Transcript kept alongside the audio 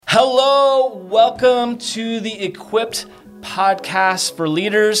Hello, welcome to the Equipped Podcast for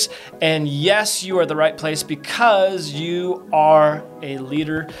Leaders. And yes, you are the right place because you are a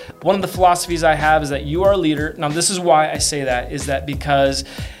leader. One of the philosophies I have is that you are a leader. Now, this is why I say that, is that because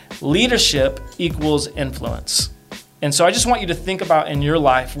leadership equals influence. And so I just want you to think about in your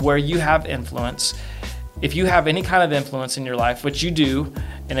life where you have influence. If you have any kind of influence in your life, which you do,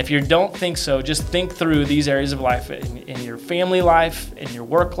 and if you don't think so, just think through these areas of life in your family life, in your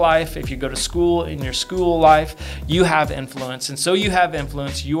work life, if you go to school, in your school life, you have influence. And so you have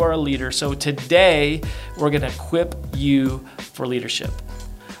influence, you are a leader. So today, we're gonna equip you for leadership.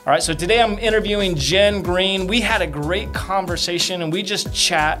 All right, so today I'm interviewing Jen Green. We had a great conversation and we just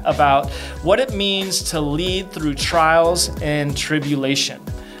chat about what it means to lead through trials and tribulation.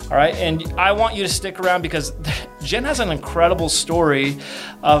 All right, and I want you to stick around because Jen has an incredible story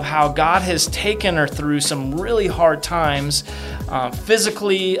of how God has taken her through some really hard times,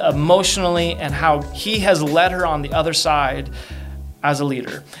 physically, emotionally, and how He has led her on the other side as a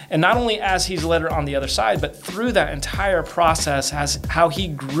leader. And not only as He's led her on the other side, but through that entire process as how He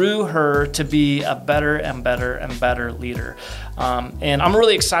grew her to be a better and better and better leader. And I'm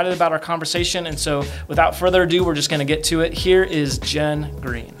really excited about our conversation. And so without further ado, we're just gonna get to it. Here is Jen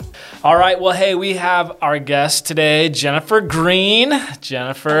Green. All right, well, hey, we have our guest today, Jennifer Green.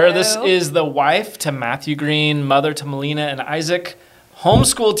 Jennifer, hello. This is the wife to Matthew Green, mother to Melina and Isaac,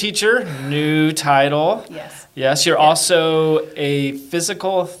 homeschool teacher, new title. Yes. Yes, you're also a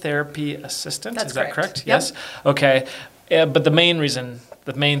physical therapy assistant. That's Is that correct? Yep. Yes. Okay. But the main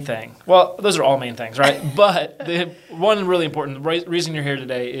thing, well, those are all main things, right? But the one really important reason you're here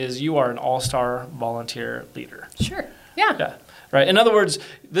today is you are an all-star volunteer leader. Sure. Yeah. Yeah. Right. In other words,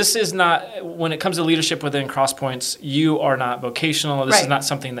 this is not, when it comes to leadership within Crosspoints, you are not vocational. This is not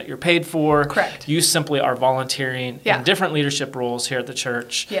something that you're paid for. Correct. You simply are volunteering in different leadership roles here at the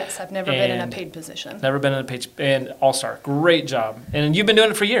church. Yes, I've never been in a paid position. Never been in a paid, and all-star. Great job. And you've been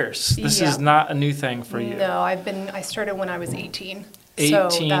doing it for years. This is not a new thing for you. No, I started when I was 18.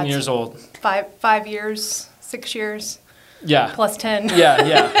 18 years old. 5 years, 6 years. Yeah. Plus 10.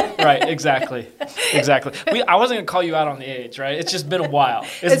 Yeah. Right. Exactly. I wasn't going to call you out on the age, right? It's just been a while.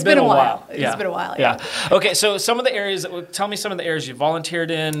 It's been a while. It's been a while. Yeah. Okay. So tell me some of the areas you volunteered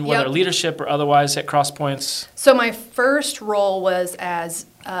in, whether leadership or otherwise at Crosspoints. So my first role was as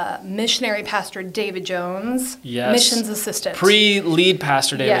missionary pastor David Jones, missions assistant. Pre-lead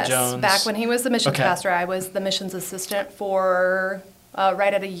pastor David Jones. Yes, back when he was the missions pastor, I was the missions assistant for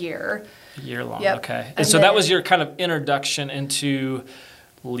right at a year. A year long, Yep. Okay. And so that was your kind of introduction into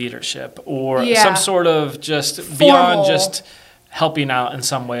leadership or some sort of just beyond just helping out in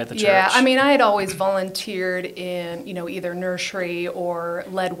some way at the church. Yeah, I mean, I had always volunteered in, either nursery or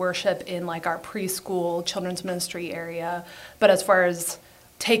led worship in like our preschool children's ministry area. But as far as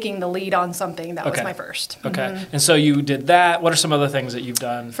taking the lead on something, that was my first. Okay. Mm-hmm. And so you did that. What are some other things that you've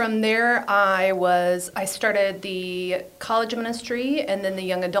done? From there, I started the college ministry and then the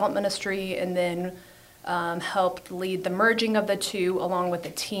young adult ministry and then helped lead the merging of the two along with the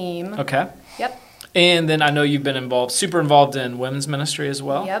team. Okay. Yep. And then I know you've been super involved in women's ministry as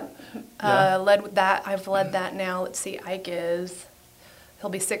well. Yep. Led that. I've led that now. Let's see, he'll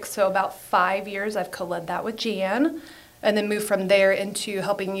be 6, so about 5 years I've co-led that with Jan. And then move from there into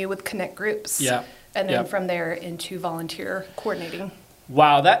helping you with connect groups. Yeah. And then from there into volunteer coordinating.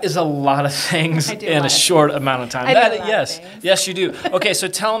 Wow, that is a lot of things in a short amount of time. Yes, you do. Okay, so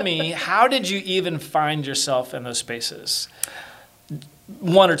tell me, how did you even find yourself in those spaces?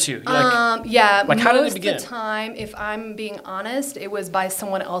 One or two? How did it begin? Most of the time, if I'm being honest, it was by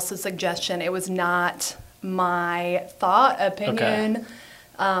someone else's suggestion. It was not my thought, opinion,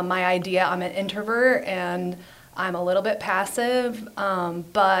 my idea. I'm an introvert and I'm a little bit passive,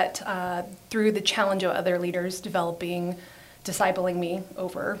 but through the challenge of other leaders discipling me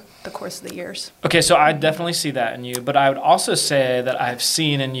over the course of the years. Okay, so I definitely see that in you, but I would also say that I've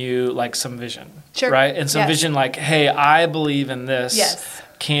seen in you like some vision, right? And some vision like, hey, I believe in this. Yes.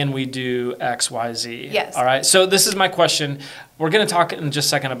 Can we do X, Y, Z? Yes. All right, so this is my question. We're going to talk in just a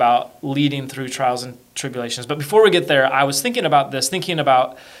second about leading through trials and tribulations, but before we get there, I was thinking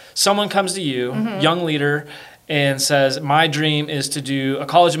about someone comes to you, young leader, and says, my dream is to do a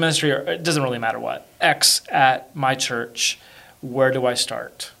college ministry, or it doesn't really matter what, X at my church. Where do I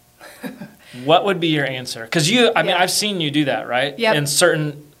start? What would be your answer? Because I've seen you do that, right? Yep. In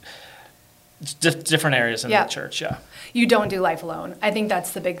certain different areas in the church, You don't do life alone. I think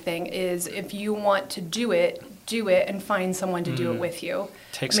that's the big thing is if you want to do it and find someone to do it with you.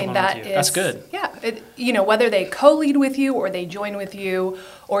 Take someone with you. That's good. Yeah. Whether they co-lead with you or they join with you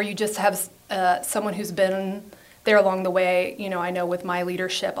or you just have someone who's been there along the way, I know with my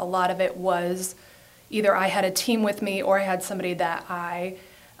leadership, a lot of it was either I had a team with me or I had somebody that I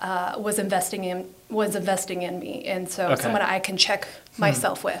was investing in me. And so someone I can check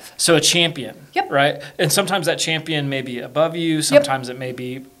myself with. So a champion, yep. right? And sometimes that champion may be above you. Sometimes it may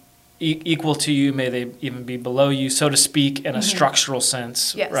be equal to you. May they even be below you, so to speak, in a structural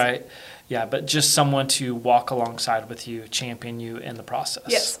sense, yes. right? Yeah, but just someone to walk alongside with you, champion you in the process.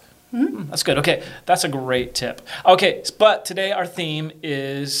 Yes. That's good. Okay, that's a great tip. Okay, but today our theme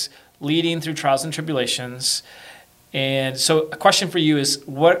is leading through trials and tribulations. And so a question for you is,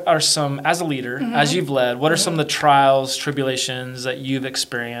 what are some, as a leader, as you've led, what are some of the trials, tribulations that you've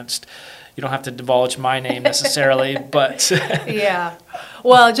experienced? You don't have to divulge my name necessarily, but... Yeah.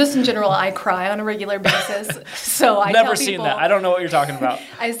 Well, just in general, I cry on a regular basis. So I never tell seen people, that. I don't know what you're talking about.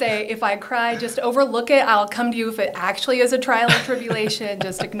 I say, if I cry, just overlook it. I'll come to you if it actually is a trial or tribulation.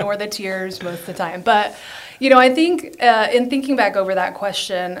 Just ignore the tears most of the time. But, I think in thinking back over that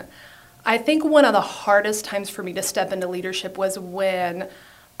question, I think one of the hardest times for me to step into leadership was when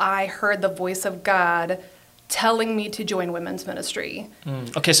I heard the voice of God telling me to join women's ministry.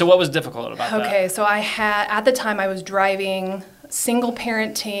 Okay, so what was difficult about that? Okay, so at the time I was driving, single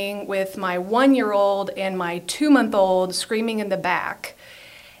parenting with my 1-year-old and my 2-month-old screaming in the back.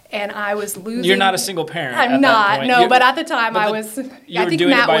 And I was losing. You're not a single parent. I'm not, no. But at the time, I think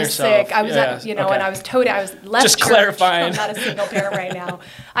Matt was sick. I was, and I was totally. I was left. Just clarifying. I'm not a single parent right now.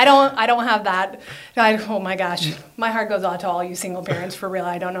 I don't have that. Oh my gosh, my heart goes out to all you single parents for real.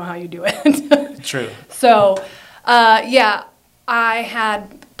 I don't know how you do it. True. So, I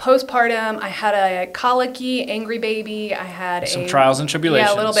had postpartum. I had a colicky, angry baby. I had some trials and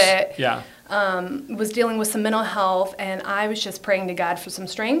tribulations. Yeah, a little bit. Yeah. Was dealing with some mental health, and I was just praying to God for some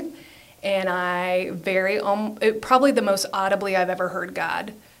strength. And probably the most audibly I've ever heard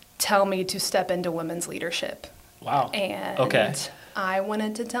God tell me to step into women's leadership. Wow. And I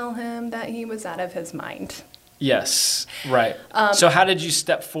wanted to tell him that he was out of his mind. Yes, right. So how did you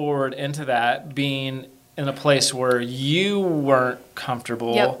step forward into that, being in a place where you weren't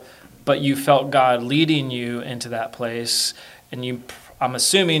comfortable, but you felt God leading you into that place, and I'm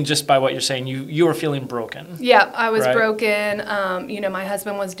assuming just by what you're saying, you were feeling broken. Yeah, I was broken. My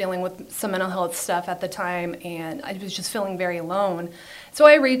husband was dealing with some mental health stuff at the time, and I was just feeling very alone. So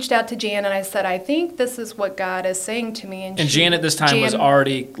I reached out to Jan, and I said, I think this is what God is saying to me. And Jan at this time was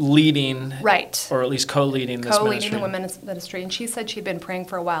already leading, right, or at least co-leading this ministry. Co-leading the women's ministry, and she said she'd been praying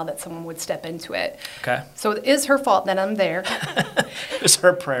for a while that someone would step into it. Okay. So it is her fault that I'm there. It's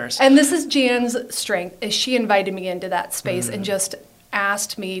her prayers. And this is Jan's strength, is she invited me into that space and just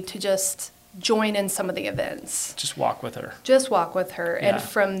asked me to just join in some of the events. Just walk with her. Yeah. And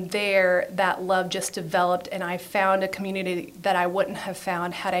from there, that love just developed, and I found a community that I wouldn't have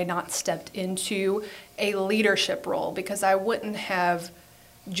found had I not stepped into a leadership role, because I wouldn't have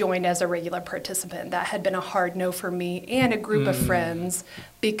joined as a regular participant. That had been a hard no for me and a group of friends,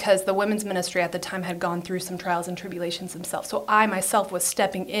 because the women's ministry at the time had gone through some trials and tribulations themselves. So I myself was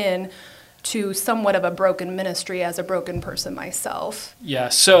stepping in to somewhat of a broken ministry as a broken person myself. Yeah,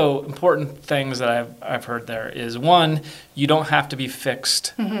 so important things that I've heard there is, one, you don't have to be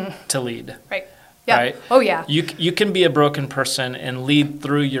fixed to lead. Right. Yeah. Right? Oh, yeah. You can be a broken person and lead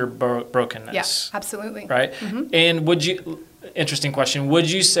through your brokenness. Yeah, absolutely. Right? And interesting question, would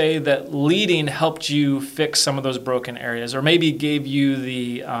you say that leading helped you fix some of those broken areas, or maybe gave you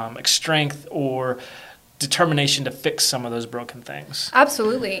the strength or determination to fix some of those broken things?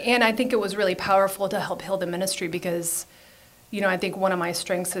 Absolutely. And I think it was really powerful to help heal the ministry, because, I think one of my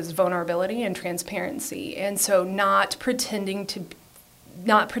strengths is vulnerability and transparency. And so not pretending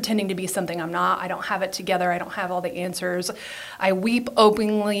to be something I'm not. I don't have it together. I don't have all the answers. I weep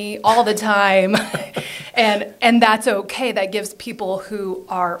openly all the time. and that's okay. That gives people who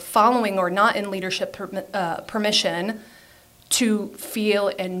are following or not in leadership permission to feel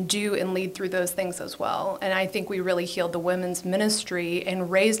and do and lead through those things as well. And I think we really healed the women's ministry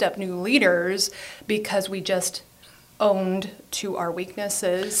and raised up new leaders because we just owned to our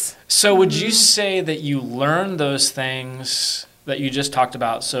weaknesses. So would you say that you learned those things that you just talked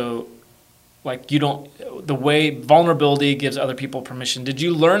about? So the way vulnerability gives other people permission, did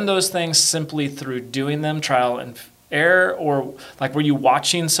you learn those things simply through doing them, trial and error, or were you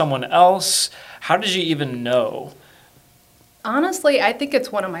watching someone else? How did you even know? Honestly, I think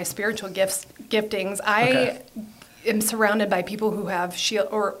it's one of my spiritual giftings. I am surrounded by people who have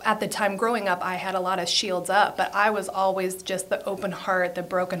or at the time growing up, I had a lot of shields up, but I was always just the open heart, the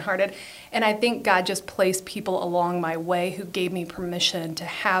brokenhearted. And I think God just placed people along my way who gave me permission to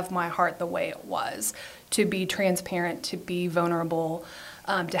have my heart the way it was, to be transparent, to be vulnerable,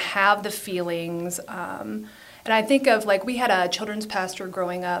 to have the feelings. And I think of, like, we had a children's pastor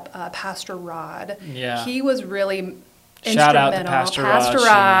growing up, Pastor Rod. Yeah. He was really Shout out to Pastor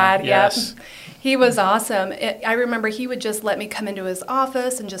Rod. Yes. Yep. He was awesome. I remember he would just let me come into his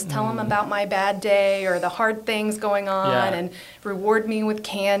office and just tell him about my bad day or the hard things going on and reward me with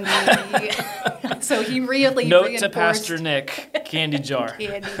candy. So he really Note to Pastor Nick, candy jar.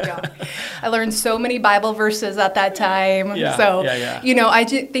 Candy jar. I learned so many Bible verses at that time. Yeah, so, yeah. you know, I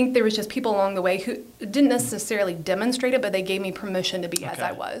think there was just people along the way who didn't necessarily demonstrate it, but they gave me permission to be as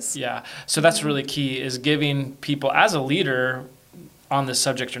I was. Yeah. So that's really key, is giving people, as a leader on this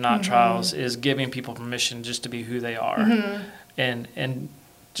subject or not, Trials, is giving people permission just to be who they are and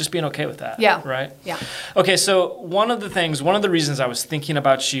just being okay with that. Yeah. Right? Yeah. Okay, so one of the reasons I was thinking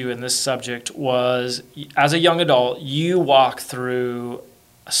about you in this subject was, as a young adult, you walked through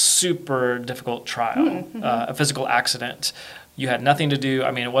a super difficult trial, a physical accident. You had nothing to do.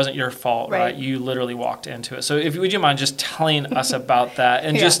 I mean, it wasn't your fault, right? You literally walked into it. So would you mind just telling us about that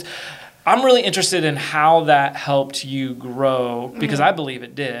and just... I'm really interested in how that helped you grow, because I believe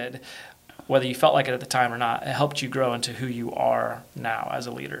it did, whether you felt like it at the time or not. It helped you grow into who you are now as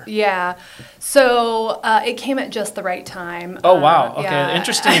a leader. Yeah. So it came at just the right time. Oh, wow. Okay.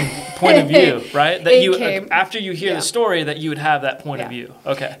 Interesting point of view, right? That after you hear the story, that you would have that point of view.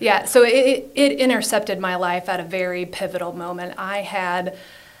 Okay. Yeah. So it intercepted my life at a very pivotal moment. I had...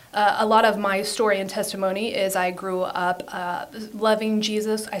 a lot of my story and testimony is I grew up loving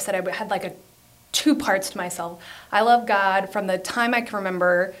Jesus. I said I had like two parts to myself. I love God from the time I can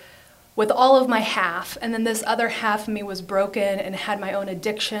remember with all of my half, and then this other half of me was broken and had my own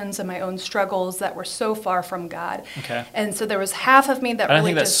addictions and my own struggles that were so far from God. Okay. And so there was half of me that I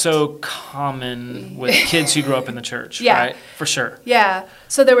think that's so common with kids who grow up in the church, right? For sure. Yeah.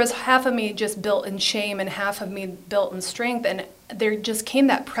 So there was half of me just built in shame and half of me built in strength, and there just came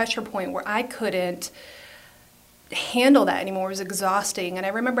that pressure point where I couldn't handle that anymore. It was exhausting. And I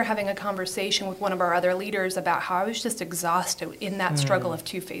remember having a conversation with one of our other leaders about how I was just exhausted in that struggle of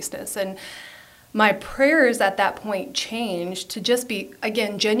two-facedness. And my prayers at that point changed to just be,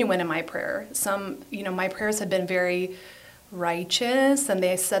 again, genuine in my prayer. My prayers had been very righteous and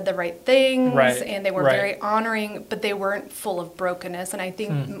they said the right things and they were very honoring, but they weren't full of brokenness. And I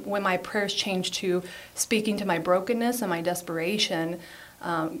think when my prayers changed to speaking to my brokenness and my desperation,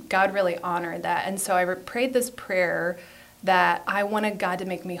 God really honored that. And so I prayed this prayer that I wanted God to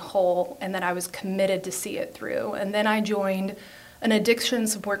make me whole and that I was committed to see it through. And then I joined an addiction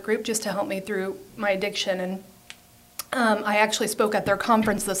support group just to help me through my addiction. And I actually spoke at their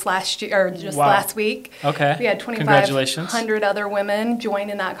conference last week. Okay. We had 2,500 other women join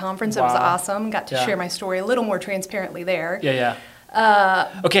in that conference. It was awesome. Got to share my story a little more transparently there.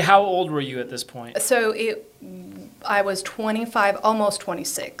 Okay, how old were you at this point? So I was 25, almost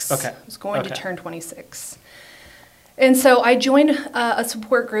 26. Okay. I was going to turn 26. And so I joined a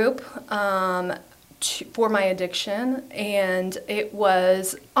support group for my addiction, and it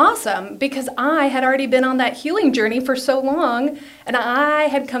was awesome because I had already been on that healing journey for so long, and I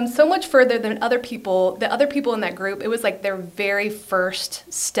had come so much further than other people. The other people in that group, it was like their very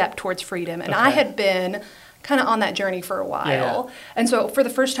first step towards freedom, and I had been kind of on that journey for a while. And so for the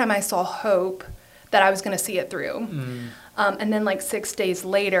first time I saw hope that I was going to see it through. And then like 6 days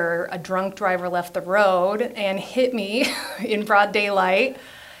later, a drunk driver left the road and hit me in broad daylight.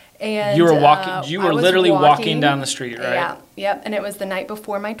 And you were walking. You were literally walking down the street, right? Yeah. Yep. And it was the night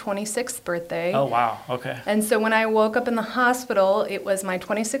before my 26th birthday. Oh wow. Okay. And so when I woke up in the hospital, it was my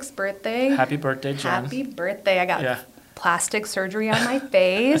 26th birthday. Happy birthday, Jen. Happy birthday! I got plastic surgery on my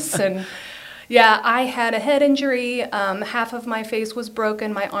face, and I had a head injury. Half of my face was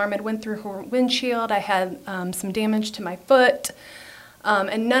broken. My arm had went through her windshield. I had some damage to my foot.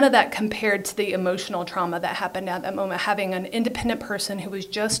 And none of that compared to the emotional trauma that happened at that moment, having an independent person who was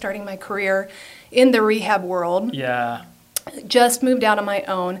just starting my career in the rehab world, just moved out on my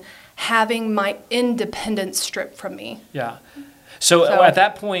own, having my independence stripped from me. So at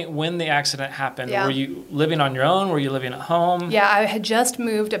that point, when the accident happened, were you living on your own? Were you living at home? Yeah, I had just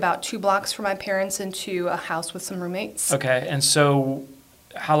moved about 2 blocks from my parents into a house with some roommates. Okay, and so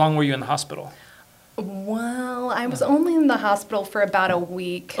how long were you in the hospital? Well, I was only in the hospital for about a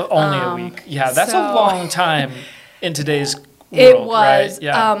week. Only a week. Yeah, that's a long time in today's world, it was. Right?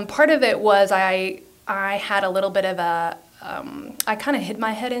 Yeah. Part of it was I had a little bit of a, I kind of hid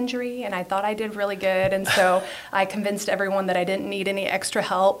my head injury, and I thought I did really good, and so I convinced everyone that I didn't need any extra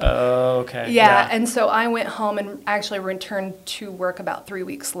help. Oh, okay. Yeah, and so I went home and actually returned to work about 3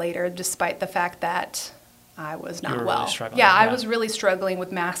 weeks later, despite the fact that I was not You were well. really struggling. Yeah, I was really struggling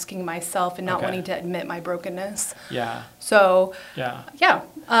with masking myself and not wanting to admit my brokenness. Yeah. So, yeah.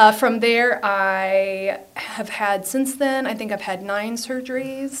 From there, I have had, since then, I think I've had 9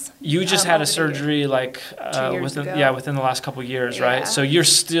 surgeries. You just had a surgery like 2 years ago. within the last couple of years, right? So you're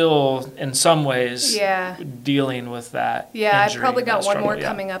still, in some ways, dealing with that injury, I probably got one more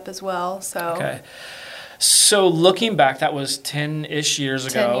coming up as well. So. Okay. So looking back, that was 10-ish years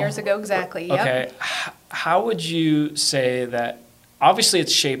ago. 10 years ago, exactly, yep. Okay. How would you say that, obviously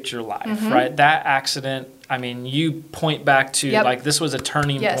it's shaped your life, right? That accident, I mean, you point back to, like, this was a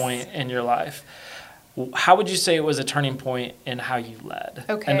turning point in your life. How would you say it was a turning point in how you led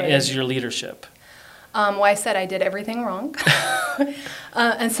and as your leadership? Well, I said I did everything wrong.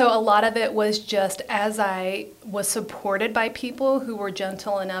 And so a lot of it was just as I was supported by people who were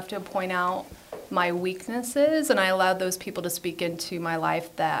gentle enough to point out my weaknesses, and I allowed those people to speak into my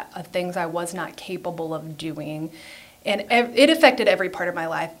life that of things I was not capable of doing. And it affected every part of my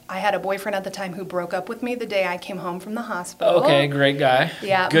life. I had a boyfriend at the time who broke up with me the day I came home from the hospital. Okay, great guy.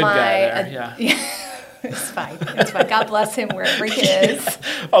 Yeah, good guy there. Yeah. It's fine. It's fine. God bless him wherever he is.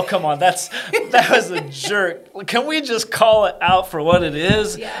 Oh, come on. That was a jerk. Can we just call it out for what it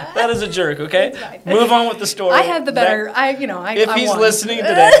is? Yeah. That is a jerk, okay? Move on with the story. I have the better, If he's listening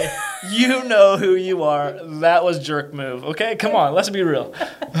today, you know who you are. That was jerk move, okay? Come on. Let's be real.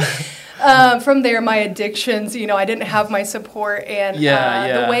 From there, my addictions, I didn't have my support. And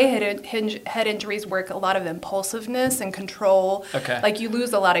the way head injuries work, a lot of impulsiveness and control. Okay. Like you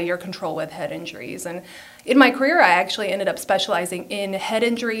lose a lot of your control with head injuries. And in my career, I actually ended up specializing in head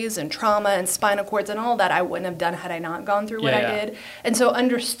injuries and trauma and spinal cords and all that I wouldn't have done had I not gone through what I did. And so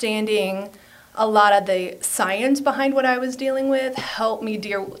understanding a lot of the science behind what I was dealing with helped me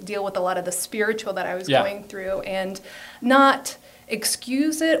deal with a lot of the spiritual that I was going through, and not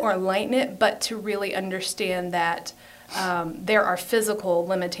excuse it or lighten it, but to really understand that there are physical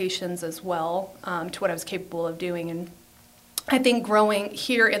limitations as well to what I was capable of doing. And I think growing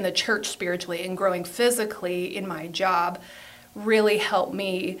here in the church spiritually and growing physically in my job really helped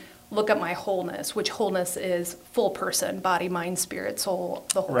me look at my wholeness, which wholeness is full person, body, mind, spirit, soul,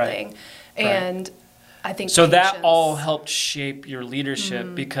 the whole thing. And I think so patience. That all helped shape your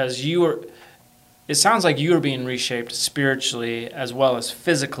leadership because it sounds like you were being reshaped spiritually as well as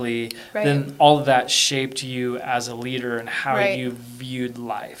physically. Then all of that shaped you as a leader and how you viewed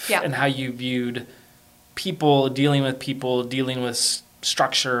life and how you viewed people, dealing with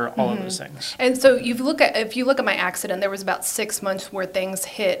structure, all of those things. And so if you look at my accident, there was about 6 months where things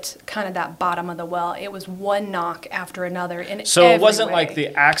hit kind of that bottom of the well. It was one knock after another. So it wasn't like the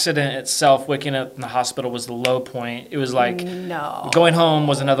accident itself, waking up in the hospital, was the low point. It was like going home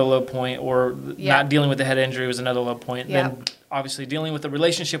was another low point, or not dealing with the head injury was another low point. And then obviously dealing with the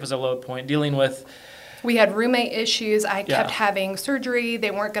relationship was a low point. We had roommate issues. I kept having surgery. They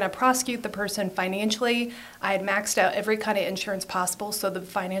weren't going to prosecute the person financially. I had maxed out every kind of insurance possible, so the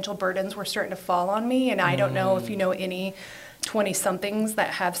financial burdens were starting to fall on me. And I don't know if you know any 20-somethings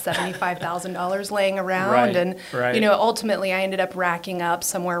that have $75,000 laying around. Ultimately I ended up racking up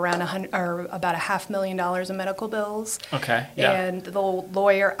somewhere around about $500,000 in medical bills. Okay. Yeah. And the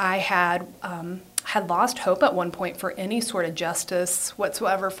lawyer I had lost hope at one point for any sort of justice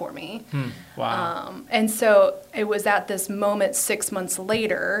whatsoever for me. Wow. And so it was at this moment 6 months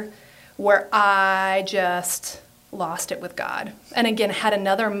later where I just lost it with God. And again, had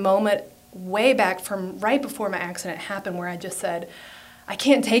another moment way back from right before my accident happened where I just said, I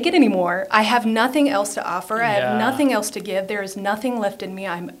can't take it anymore. I have nothing else to offer. I have nothing else to give. There is nothing left in me.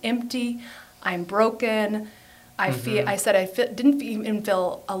 I'm empty. I'm broken. I didn't even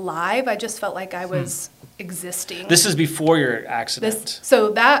feel alive. I just felt like I was existing. This is before your accident. This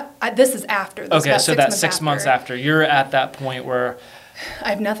is after. So that 6 months after, you're at that point where I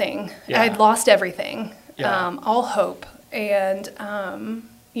have nothing. Yeah. I'd lost everything, all hope, and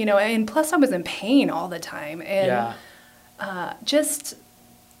and plus I was in pain all the time, and just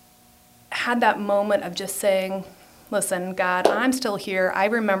had that moment of just saying, "Listen, God, I'm still here." I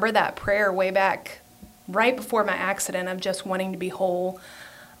remember that prayer way back. Right before my accident of just wanting to be whole,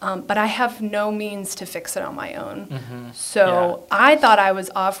 but I have no means to fix it on my own. So I thought I was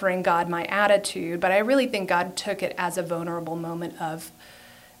offering God my attitude, but I really think God took it as a vulnerable moment of,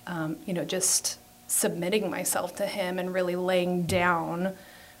 just submitting myself to Him and really laying down,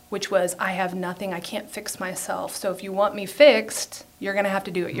 which was, I have nothing, I can't fix myself. So if you want me fixed, you're going to have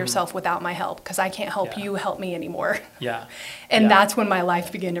to do it yourself without my help, because I can't help you help me anymore. And that's when my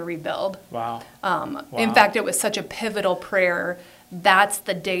life began to rebuild. Wow. In fact, it was such a pivotal prayer that's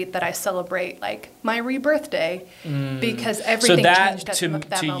the date that I celebrate, like my rebirth day, because everything changed at that moment. So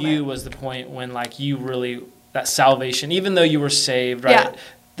that to you was the point when like you really, that salvation, even though you were saved, right? Yeah.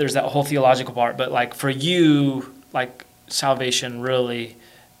 There's that whole theological part, but like for you, like salvation really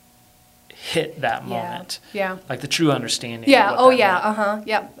hit that moment. Yeah. Like the true understanding. Yeah.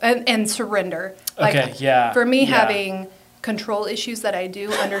 Yeah. And surrender. Like, okay. Yeah. For me, having control issues that I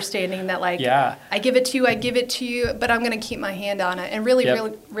do, understanding that like, I give it to you, but I'm going to keep my hand on it, and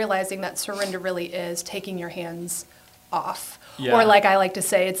really realizing that surrender really is taking your hands off. Yeah. Or like I like to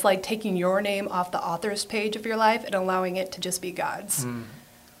say, it's like taking your name off the author's page of your life and allowing it to just be God's.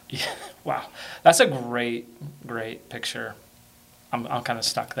 Yeah. Wow. That's a great picture. I'm kind of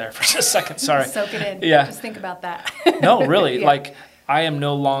stuck there for a second. Sorry. Soak it in. Yeah. Just think about that. No, really. Like, I am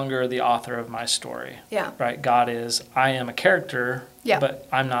no longer the author of my story. Yeah. Right? God is. I am a character, but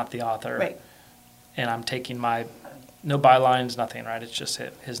I'm not the author. Right. And I'm taking no bylines, nothing, right? It's just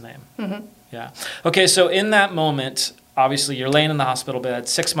his name. Mm-hmm. Yeah. Okay, so in that moment, obviously you're laying in the hospital bed.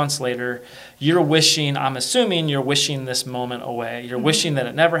 6 months later, I'm assuming you're wishing this moment away. You're wishing that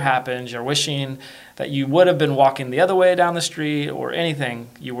it never happened. You're wishing that you would have been walking the other way down the street or anything.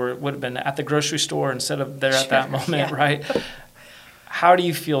 You would have been at the grocery store instead of there at that moment, right? How do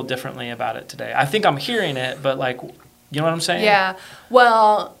you feel differently about it today? I think I'm hearing it, but like, you know what I'm saying? Yeah.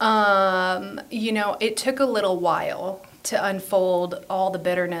 Well, it took a little while to unfold all the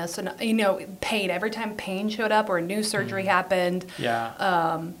bitterness and, pain. Every time pain showed up or a new surgery happened,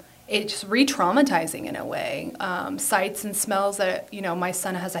 it's re-traumatizing in a way. Sights and smells that, my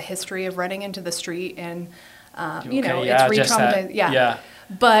son has a history of running into the street and, it's re-traumatizing. Yeah.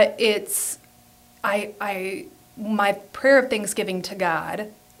 But it's, my prayer of thanksgiving to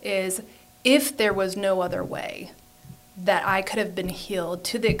God is, if there was no other way that I could have been healed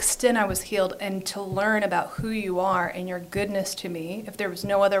to the extent I was healed, and to learn about who you are and your goodness to me, if there was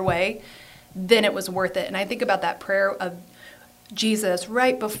no other way, then it was worth it. And I think about that prayer of Jesus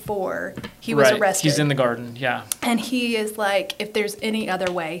right before he was arrested. He's in the garden, yeah. And he is like, if there's any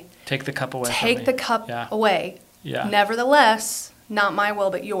other way, take the cup away. Take the cup away. Yeah. Nevertheless, not my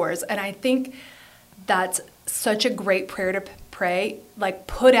will but yours. And I think that's such a great prayer to pray. Like,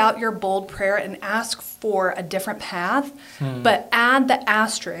 put out your bold prayer and ask for a different path, but add the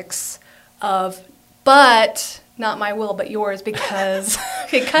asterisks of, but not my will but yours, because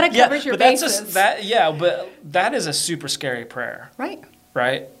it kind of covers your bases. But that is a super scary prayer.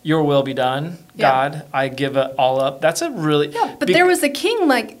 Right. Your will be done, God. I give it all up. That's a really... Yeah, but there was a king,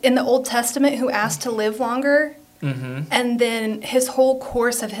 like, in the Old Testament who asked to live longer. Mm-hmm. And then his whole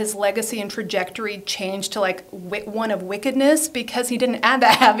course of his legacy and trajectory changed to like one of wickedness, because he didn't add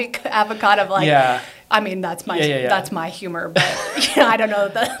that avocado of like, I mean, that's my humor, but I don't know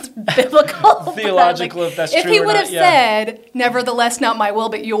if that's biblical. Theological, if that's true. If he would have said, nevertheless, not my will,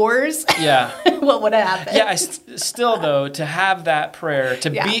 but yours, what would have happened? Yeah, still, though, to have that prayer, to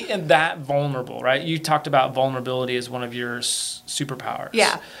be in that vulnerable, right? You talked about vulnerability as one of your superpowers.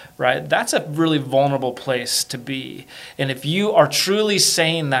 Yeah. Right? That's a really vulnerable place to be. And if you are truly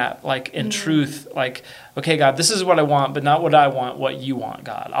saying that, like, in truth, like, okay, God, this is what I want, but not what I want, what you want,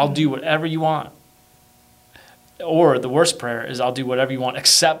 God. I'll do whatever you want. Or the worst prayer is, I'll do whatever you want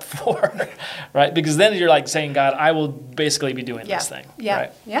except for, right? Because then you're like saying, God, I will basically be doing this thing.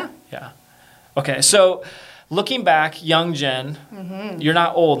 Right? Yeah. Okay, so looking back, young Jen, you're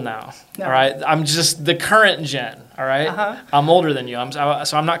not old now, all right? I'm just the current Jen, all right? I'm older than you,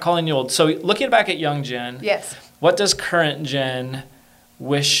 so I'm not calling you old. So looking back at young Jen, what does current Jen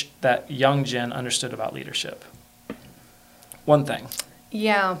wish that young Jen understood about leadership? One thing.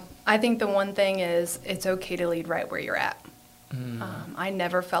 Yeah, I think the one thing is, it's okay to lead right where you're at. I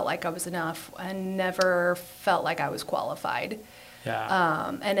never felt like I was enough. I never felt like I was qualified.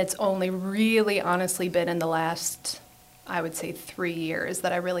 Yeah. And it's only really honestly been in the last, I would say, 3 years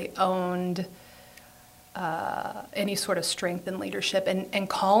that I really owned any sort of strength in leadership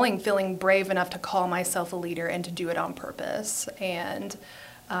and feeling brave enough to call myself a leader and to do it on purpose. And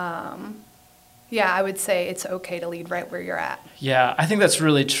I would say it's okay to lead right where you're at. Yeah, I think that's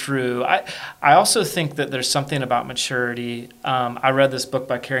really true. I also think that there's something about maturity. I read this book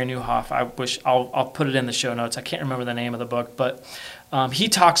by Carey Nieuwhof. I'll put it in the show notes. I can't remember the name of the book, but he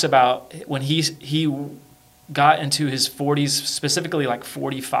talks about when he got into his 40s, specifically like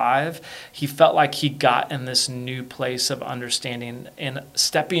 45, he felt like he got in this new place of understanding and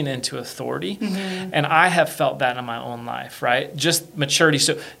stepping into authority. And I have felt that in my own life, right? Just maturity.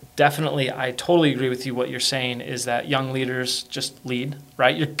 So definitely, I totally agree with you. What you're saying is that young leaders just lead,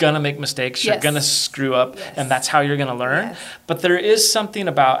 right? You're going to make mistakes. You're going to screw up, and that's how you're going to learn. But there is something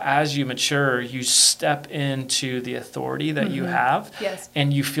about as you mature, you step into the authority that you have,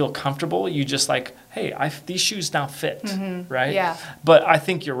 and you feel comfortable. You just like, hey, these shoes now fit, right? Yeah. But I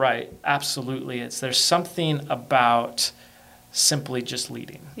think you're right. Absolutely. There's something about simply just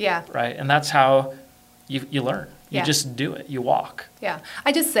leading. Yeah. Right? And that's how you learn. You just do it. You walk. Yeah.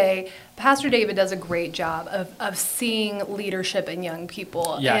 I just say Pastor David does a great job of seeing leadership in young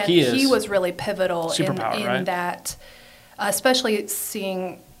people. Yeah, and he is. He was really pivotal in right? that, especially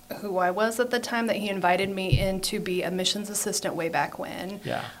seeing who I was at the time that he invited me in to be a missions assistant way back when.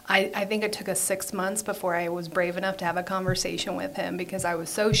 Yeah. I think it took us 6 months before I was brave enough to have a conversation with him because I was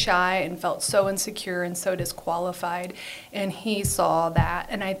so shy and felt so insecure and so disqualified. And he saw that.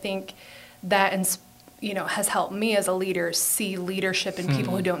 And I think that has helped me as a leader see leadership in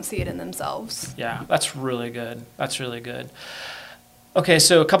people who don't see it in themselves. Yeah, that's really good. That's really good. Okay,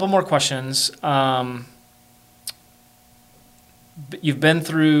 so a couple more questions.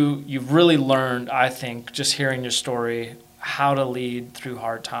 You've really learned, I think, just hearing your story, how to lead through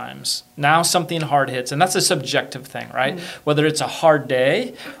hard times. Now something hard hits, and that's a subjective thing, right? Whether it's a hard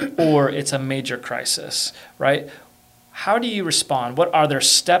day or it's a major crisis, right? How do you respond? What are there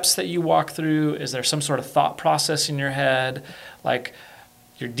steps that you walk through? Is there some sort of thought process in your head? Like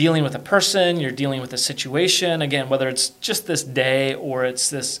you're dealing with a person, you're dealing with a situation, again, whether it's just this day or it's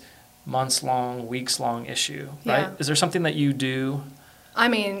this months-long, weeks-long issue, right? Is there something that you do? I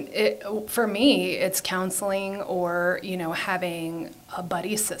mean, for me, it's counseling or, having a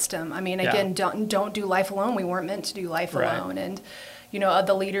buddy system. I mean, again, don't do life alone. We weren't meant to do life alone. And, of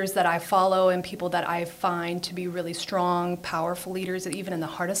the leaders that I follow and people that I find to be really strong, powerful leaders, even in the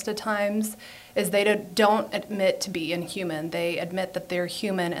hardest of times, is they don't admit to being human. They admit that they're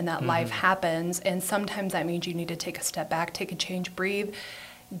human and that life happens. And sometimes that means you need to take a step back, take a change, breathe,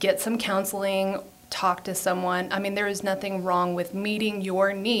 get some counseling, talk to someone. I mean, there is nothing wrong with meeting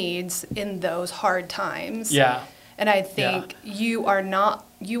your needs in those hard times. Yeah. And I think you are not,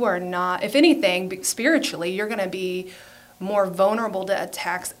 if anything, spiritually, you're going to be more vulnerable to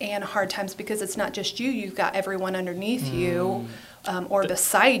attacks and hard times because it's not just you. You've got everyone underneath you or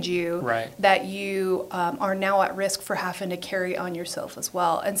beside you that you are now at risk for having to carry on yourself as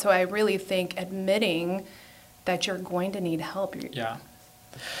well. And so I really think admitting that you're going to need help. Yeah.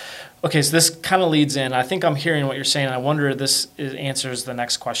 Okay, so this kind of leads in. I think I'm hearing what you're saying. I wonder if this answers the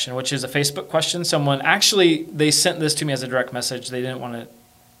next question, which is a Facebook question. They sent this to me as a direct message. They didn't want to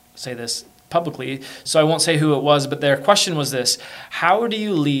say this publicly, so I won't say who it was, but their question was this: how do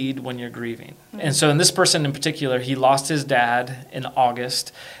you lead when you're grieving? And so in this person in particular, he lost his dad in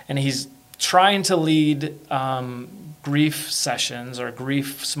August, and he's trying to lead grief sessions or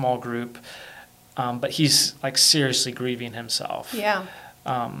grief small group, but he's like seriously grieving himself. Yeah.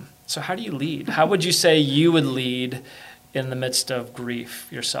 So how do you lead? How would you say you would lead in the midst of grief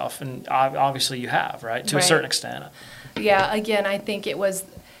yourself? And obviously you have, right? To a certain extent. Yeah, again, I think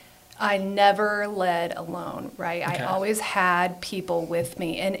I never led alone, right? Okay. I always had people with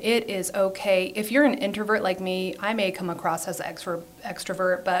me, and it is okay. If you're an introvert like me, I may come across as an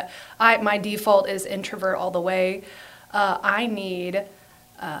extrovert, but my default is introvert all the way. I need...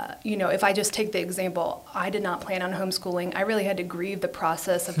 if I just take the example, I did not plan on homeschooling. I really had to grieve the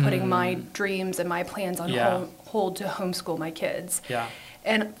process of putting my dreams and my plans on hold to homeschool my kids. Yeah.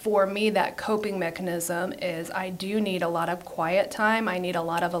 And for me, that coping mechanism is I do need a lot of quiet time. I need a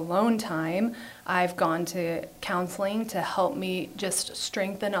lot of alone time. I've gone to counseling to help me just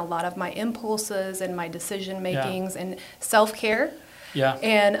strengthen a lot of my impulses and my decision makings and self-care. Yeah.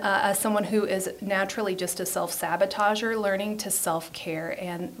 And as someone who is naturally just a self-sabotager, learning to self-care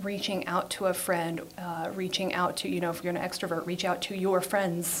and reaching out to a friend, reaching out to, if you're an extrovert, reach out to your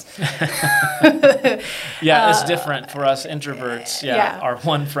friends. It's different for us introverts. Our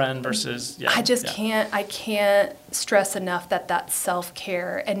one friend versus, I can't stress enough that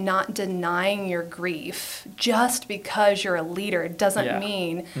self-care and not denying your grief just because you're a leader doesn't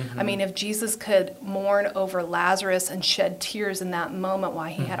mean, I mean, if Jesus could mourn over Lazarus and shed tears in that moment while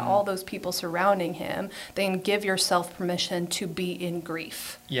he had all those people surrounding him, then give yourself permission to be in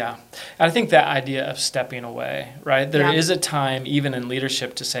grief. Yeah. And I think that idea of stepping away, right? There is a time even in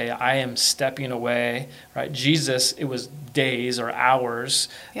leadership to say, I am stepping away, right? Jesus, it was days or hours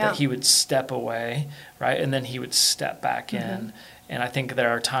that he would step away, right? And then he would step back in. And I think there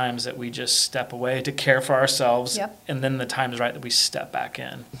are times that we just step away to care for ourselves. Yep. And then the time is right that we step back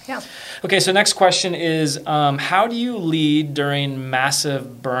in. Yeah. Okay, so next question is, how do you lead during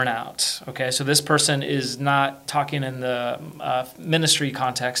massive burnout? Okay, so this person is not talking in the ministry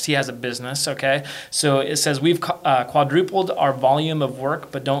context. He has a business, okay? So it says, we've quadrupled our volume of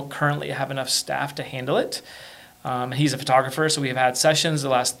work, but don't currently have enough staff to handle it. He's a photographer, so we've had sessions the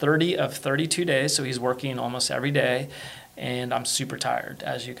last 30 of 32 days, so he's working almost every day, and I'm super tired,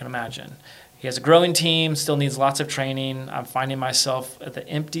 as you can imagine. He has a growing team, still needs lots of training. I'm finding myself at the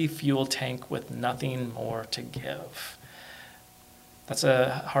empty fuel tank with nothing more to give. That's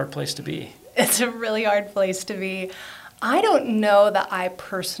a hard place to be. It's a really hard place to be. I don't know that I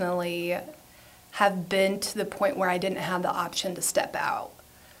personally have been to the point where I didn't have the option to step out.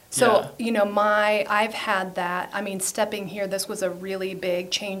 So, I've had that. I mean, stepping here, this was a really big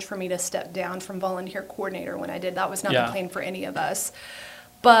change for me to step down from volunteer coordinator when I did. That was not the plan for any of us.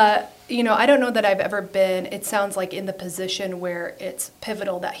 But, I don't know that I've ever been, it sounds like, in the position where it's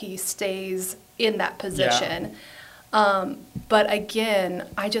pivotal that he stays in that position. But again,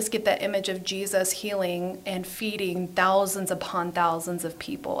 I just get that image of Jesus healing and feeding thousands upon thousands of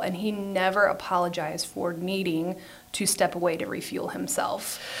people. And he never apologized for needing to step away to refuel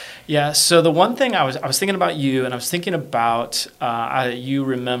himself. Yeah, so the one thing I was thinking about you, and I was thinking about,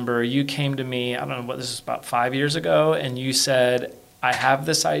 you came to me, I don't know what this is, about 5 years ago, and you said, I have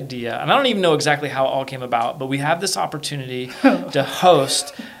this idea, and I don't even know exactly how it all came about, but we have this opportunity to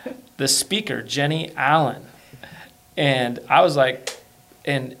host the speaker, Jenny Allen. And I was like,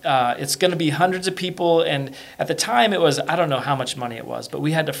 it's going to be hundreds of people. And at the time it was, I don't know how much money it was, but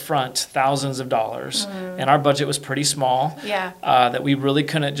we had to front thousands of dollars. And our budget was pretty small. Yeah. That we really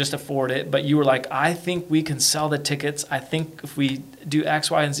couldn't just afford it. But you were like, I think we can sell the tickets. I think if we do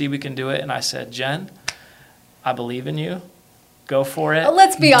X, Y, and Z, we can do it. And I said, Jen, I believe in you. Go for it.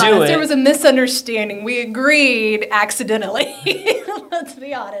 Let's be honest. There was a misunderstanding. We agreed accidentally. Let's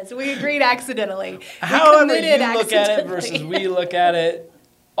be honest. We agreed accidentally. However you look at it versus we look at it,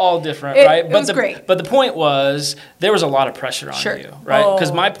 all different, right? It was great. But the point was, there was a lot of pressure on Sure. you, right?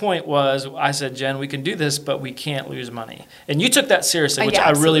 Because my point was, I said, Jen, we can do this, but we can't lose money. And you took that seriously, which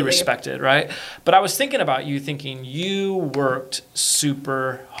I really respected, right? But I was thinking about you, thinking you worked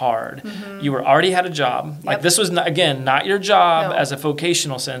super hard. Mm-hmm. You already had a job. Yep. Like this was, not your job as a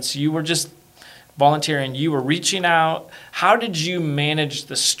vocational sense. You were just volunteering. You were reaching out. How did you manage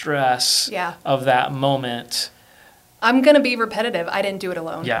the stress of that moment? I'm going to be repetitive. I didn't do it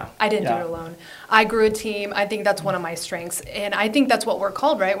alone. Yeah. I didn't do it alone. I grew a team. I think that's one of my strengths. And I think that's what we're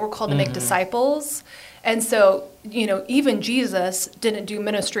called, right? We're called to make disciples. And so, even Jesus didn't do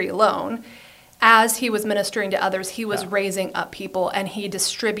ministry alone. As he was ministering to others, he was raising up people, and he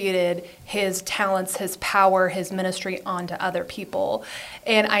distributed his talents, his power, his ministry onto other people.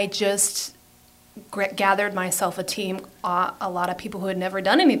 And I just gathered myself a team, a lot of people who had never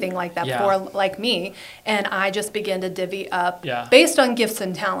done anything like that before, like me, and I just began to divvy up based on gifts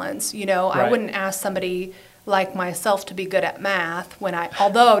and talents. I wouldn't ask somebody like myself to be good at math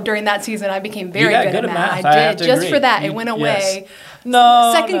although during that season I became very good at math. I did, just for that. It went away.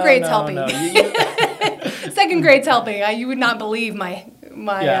 No, second grade's helping. No. Second grade's helping. You would not believe my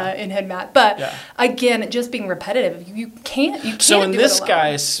in-head math. But again, just being repetitive, you can't So in this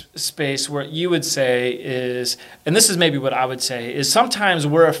guy's space, what you would say is, and this is maybe what I would say, is sometimes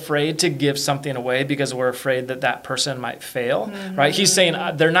we're afraid to give something away because we're afraid that person might fail, right? He's saying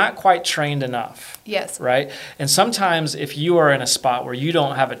they're not quite trained enough. Yes. Right? And sometimes if you are in a spot where you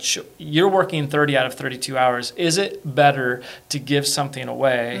don't have you're working 30 out of 32 hours, is it better to give something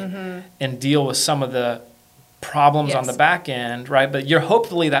away and deal with some of the problems on the back end, right? But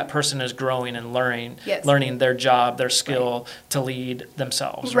hopefully that person is growing and learning their job, their skill to lead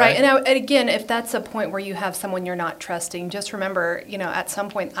themselves, right? And again, if that's a point where you have someone you're not trusting, just remember, at some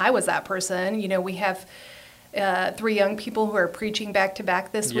point I was that person. We have 3 young people who are preaching back to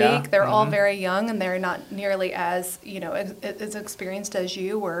back this week. They're all very young, and they're not nearly as as experienced as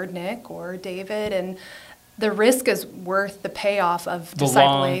you or Nick or David, and the risk is worth the payoff of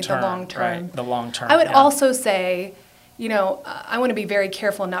discipling the long term. Right, the long term. I would also say, I want to be very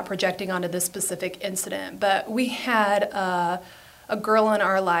careful not projecting onto this specific incident, but we had a girl in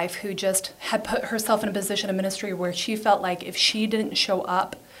our life who just had put herself in a position of ministry where she felt like if she didn't show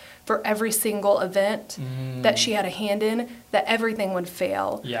up for every single event that she had a hand in, that everything would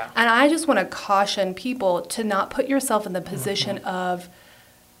fail. Yeah. And I just want to caution people to not put yourself in the position of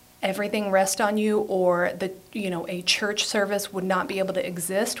everything rest on you, or a church service would not be able to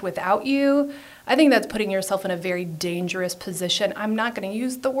exist without you. I think that's putting yourself in a very dangerous position. I'm not going to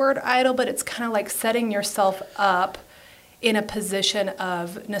use the word idol, but it's kind of like setting yourself up in a position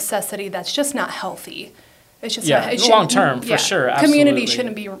of necessity that's just not healthy. It's just long term, for sure. Absolutely. Community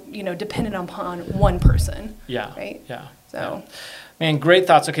shouldn't be, dependent upon one person. Yeah. Right? Yeah. So. Yeah. Man, great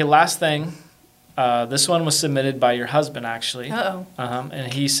thoughts. Okay, last thing. This one was submitted by your husband, actually. Uh-oh.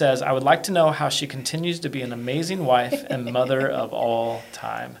 And he says, I would like to know how she continues to be an amazing wife and mother of all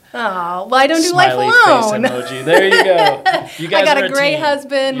time. Oh, well, I don't do Smiley life alone. Face emoji. There you go. You guys I got are a great team.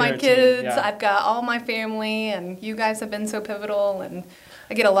 husband, You're my a kids. team. Yeah. I've got all my family, and you guys have been so pivotal. And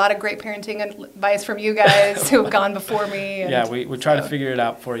I get a lot of great parenting advice from you guys who have gone before me. Yeah, we try to figure it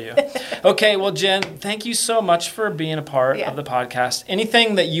out for you. Okay, well, Jen, thank you so much for being a part of the podcast.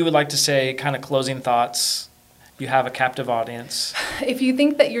 Anything that you would like to say, kind of closing thoughts? You have a captive audience. If you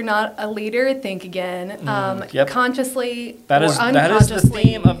think that you're not a leader, think again. Consciously or unconsciously. That is the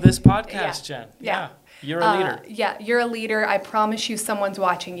theme of this podcast, Jen. Yeah. You're a leader. You're a leader. I promise you someone's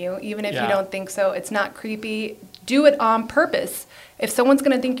watching you, even if you don't think so. It's not creepy. Do it on purpose. If someone's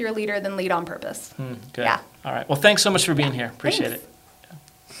going to think you're a leader, then lead on purpose. Good. Yeah. All right. Well, thanks so much for being here. Appreciate Thanks. it.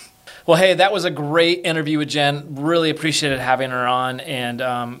 Well, hey, that was a great interview with Jen. Really appreciated having her on.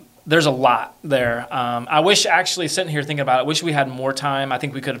 And there's a lot there. I wish, actually, sitting here thinking about it, I wish we had more time. I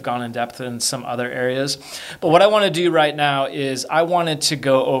think we could have gone in depth in some other areas. But what I want to do right now is I wanted to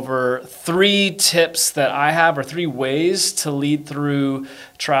go over 3 tips that I have, or 3 ways to lead through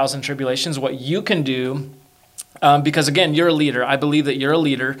trials and tribulations, what you can do. Because again, you're a leader. I believe that you're a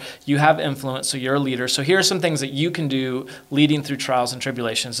leader. You have influence, so you're a leader. So here are some things that you can do leading through trials and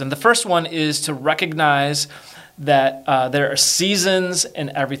tribulations. And the first one is to recognize that there are seasons in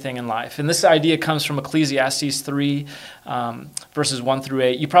everything in life. And this idea comes from Ecclesiastes 3, verses 1 through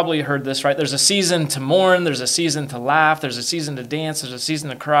 8. You probably heard this, right? There's a season to mourn. There's a season to laugh. There's a season to dance. There's a season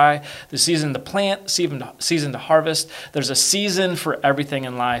to cry. There's a season to plant, season to harvest. There's a season for everything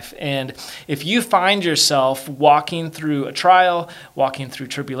in life. And if you find yourself walking through a trial, walking through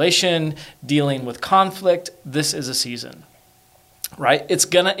tribulation, dealing with conflict, this is a season, right? It's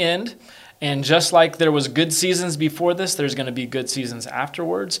going to end. And just like there was good seasons before this, there's going to be good seasons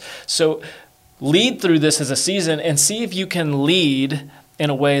afterwards. So lead through this as a season and see if you can lead in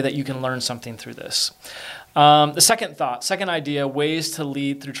a way that you can learn something through this. The second idea, ways to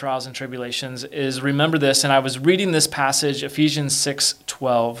lead through trials and tribulations, is remember this. And I was reading this passage, Ephesians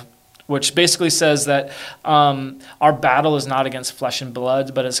 6:12, which basically says that our battle is not against flesh and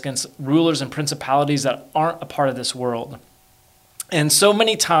blood, but it's against rulers and principalities that aren't a part of this world. And so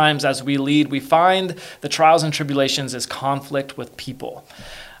many times as we lead, we find the trials and tribulations as conflict with people,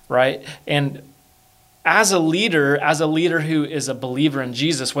 right? And as a leader who is a believer in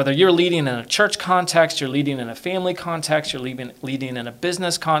Jesus, whether you're leading in a church context, you're leading in a family context, you're leading in a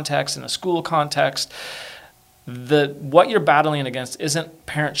business context, in a school context, what you're battling against isn't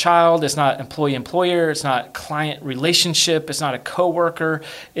parent-child, it's not employee-employer, it's not client relationship, it's not a coworker,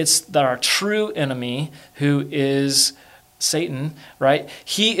 it's our true enemy, who is Satan, right?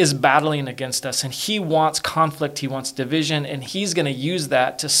 He is battling against us, and he wants conflict, he wants division, and he's going to use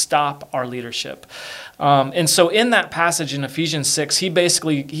that to stop our leadership. And so in that passage in Ephesians 6, he gives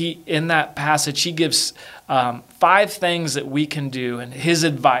 5 things that we can do, and his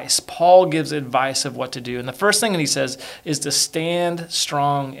advice. Paul gives advice of what to do. And the first thing that he says is to stand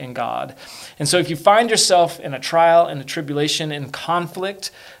strong in God. And so if you find yourself in a trial, in a tribulation, in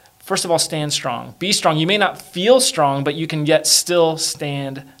conflict, first of all, stand strong. Be strong. You may not feel strong, but you can yet still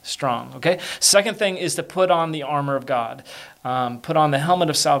stand strong, okay? Second thing is to put on the armor of God. Put on the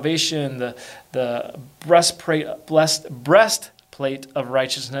helmet of salvation, the breastplate of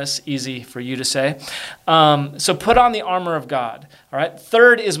righteousness, easy for you to say. So put on the armor of God, all right?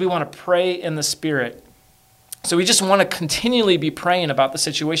 Third is we want to pray in the Spirit. So we just want to continually be praying about the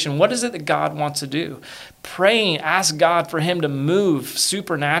situation. What is it that God wants to do? Praying, ask God for him to move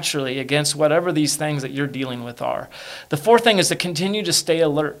supernaturally against whatever these things that you're dealing with are. The fourth thing is to continue to stay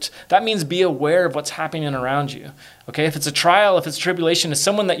alert. That means be aware of what's happening around you. Okay, if it's a trial, if it's tribulation, it's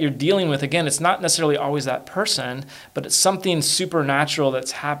someone that you're dealing with. Again, it's not necessarily always that person, but it's something supernatural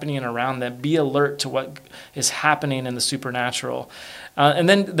that's happening around them. Be alert to what is happening in the supernatural. And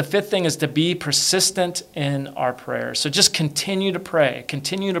then the fifth thing is to be persistent in our prayers. So just continue to pray,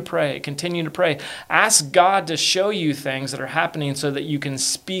 continue to pray, continue to pray. Ask God to show you things that are happening so that you can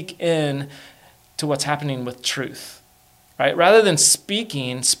speak in to what's happening with truth, right? Rather than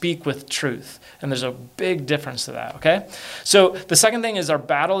speaking, speak with truth. And there's a big difference to that, okay? So the second thing is our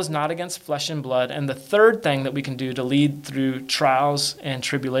battle is not against flesh and blood. And the third thing that we can do to lead through trials and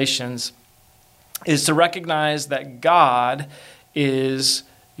tribulations is to recognize that God is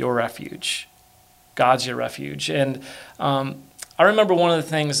your refuge. God's your refuge. And I remember one of the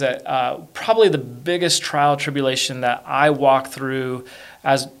things that probably the biggest trial tribulation that I walked through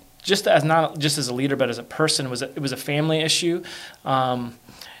as not just as a leader, but as a person, it was a family issue.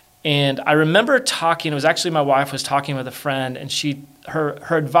 And I remember talking, it was actually my wife was talking with a friend, and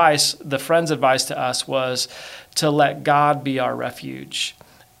her advice, the friend's advice to us was to let God be our refuge.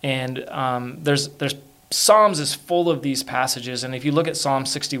 And there's Psalms is full of these passages. And if you look at Psalm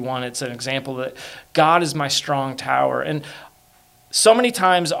 61, it's an example that God is my strong tower. And so many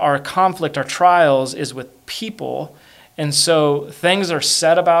times our conflict, our trials is with people. And so things are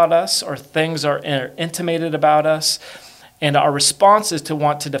said about us or things are intimated about us. And our response is to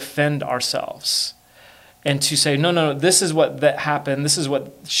want to defend ourselves and to say, no, this is what that happened. This is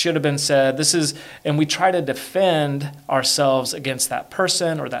what should have been said. And we try to defend ourselves against that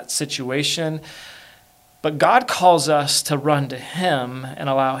person or that situation. But God calls us to run to him and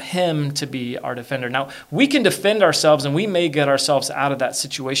allow him to be our defender. Now, we can defend ourselves and we may get ourselves out of that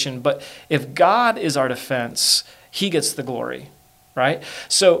situation. But if God is our defense, he gets the glory, right?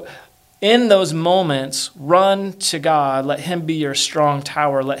 So in those moments, run to God. Let him be your strong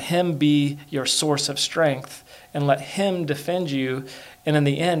tower. Let him be your source of strength. And let him defend you. And in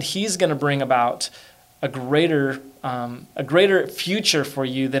the end, he's going to bring about a greater future for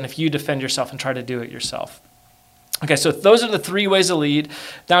you than if you defend yourself and try to do it yourself. Okay, so those are the 3 ways to lead.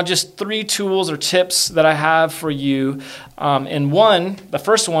 Now, just 3 tools or tips that I have for you. And the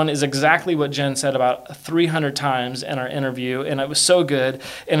first one is exactly what Jen said about 300 times in our interview, and it was so good.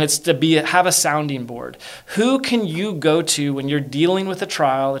 And it's to have a sounding board. Who can you go to when you're dealing with a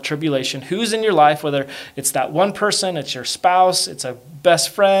trial, a tribulation? Who's in your life, whether it's that one person, it's your spouse, it's a best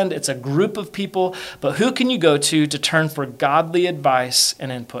friend, it's a group of people, but who can you go to turn for godly advice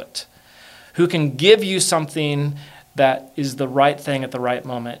and input? Who can give you something that is the right thing at the right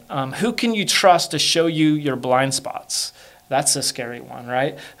moment? Who can you trust to show you your blind spots? That's a scary one,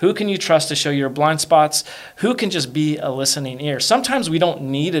 right? Who can you trust to show your blind spots? Who can just be a listening ear? Sometimes we don't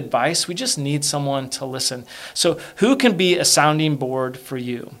need advice. We just need someone to listen. So who can be a sounding board for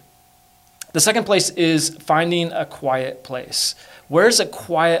you? The second place is finding a quiet place. Where's a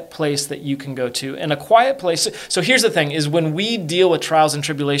quiet place that you can go to? And a quiet place, so here's the thing, is when we deal with trials and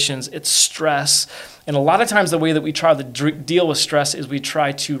tribulations, it's stress. And a lot of times the way that we try to deal with stress is we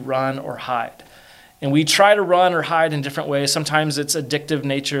try to run or hide. And we try to run or hide in different ways. Sometimes it's addictive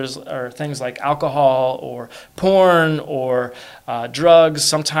natures or things like alcohol or porn or drugs.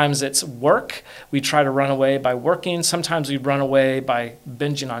 Sometimes it's work. We try to run away by working. Sometimes we run away by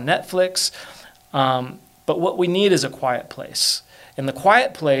binging on Netflix. But what we need is a quiet place. And the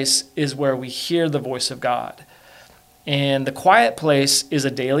quiet place is where we hear the voice of God. And the quiet place is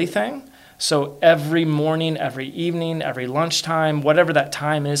a daily thing. So every morning, every evening, every lunchtime, whatever that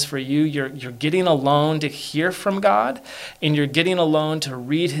time is for you, you're getting alone to hear from God, and you're getting alone to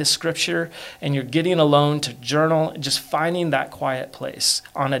read his scripture, and you're getting alone to journal, just finding that quiet place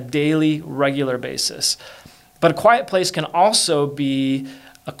on a daily, regular basis. But a quiet place can also be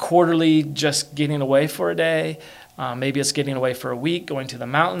a quarterly, just getting away for a day. Maybe it's getting away for a week, going to the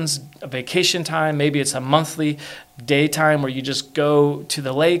mountains, a vacation time. Maybe it's a monthly daytime where you just go to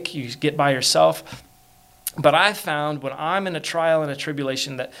the lake, you get by yourself. But I found when I'm in a trial and a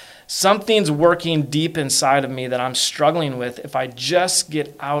tribulation that something's working deep inside of me that I'm struggling with if I just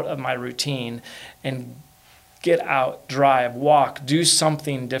get out of my routine and get out, drive, walk, do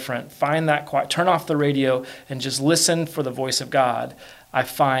something different, find that quiet, turn off the radio and just listen for the voice of God. I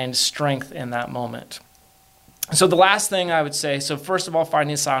find strength in that moment. So the last thing I would say, so first of all,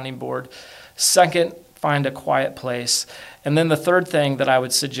 finding a sounding board. Second, find a quiet place. And then the third thing that I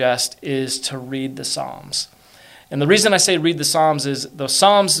would suggest is to read the Psalms. And the reason I say read the Psalms is the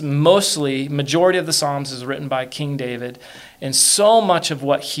Psalms majority of the Psalms is written by King David. And so much of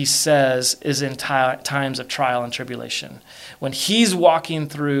what he says is in times of trial and tribulation. When he's walking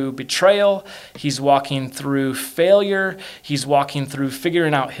through betrayal, he's walking through failure, he's walking through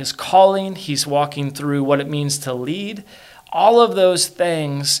figuring out his calling, he's walking through what it means to lead. All of those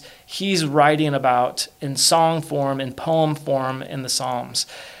things he's writing about in song form, in poem form in the Psalms.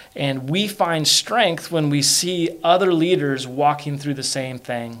 And we find strength when we see other leaders walking through the same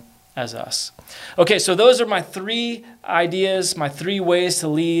thing as us. Okay, so those are my 3 ideas, my 3 ways to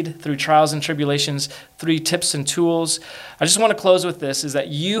lead through trials and tribulations, 3 tips and tools. I just want to close with this, is that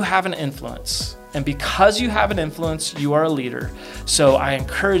you have an influence. And because you have an influence, you are a leader. So I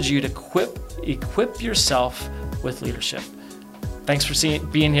encourage you to equip yourself with leadership. Thanks for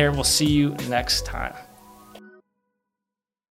being here. We'll see you next time.